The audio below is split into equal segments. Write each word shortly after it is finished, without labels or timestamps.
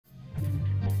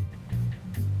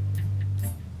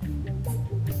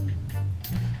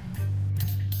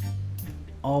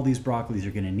all these broccolis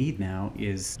are going to need now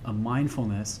is a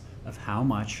mindfulness of how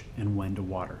much and when to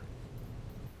water.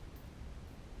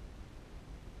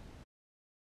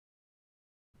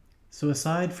 So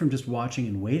aside from just watching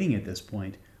and waiting at this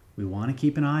point, we want to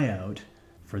keep an eye out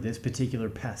for this particular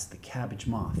pest, the cabbage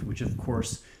moth, which of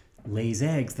course lays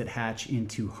eggs that hatch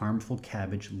into harmful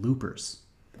cabbage loopers.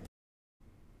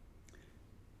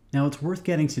 Now it's worth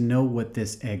getting to know what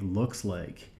this egg looks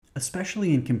like,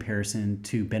 especially in comparison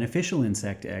to beneficial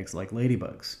insect eggs like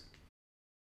ladybugs.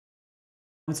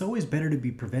 It's always better to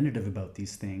be preventative about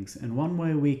these things, and one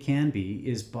way we can be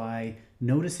is by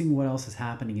noticing what else is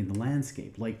happening in the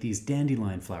landscape, like these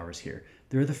dandelion flowers here.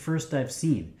 They're the first I've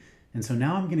seen, and so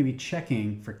now I'm going to be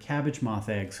checking for cabbage moth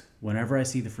eggs whenever I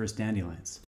see the first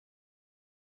dandelions.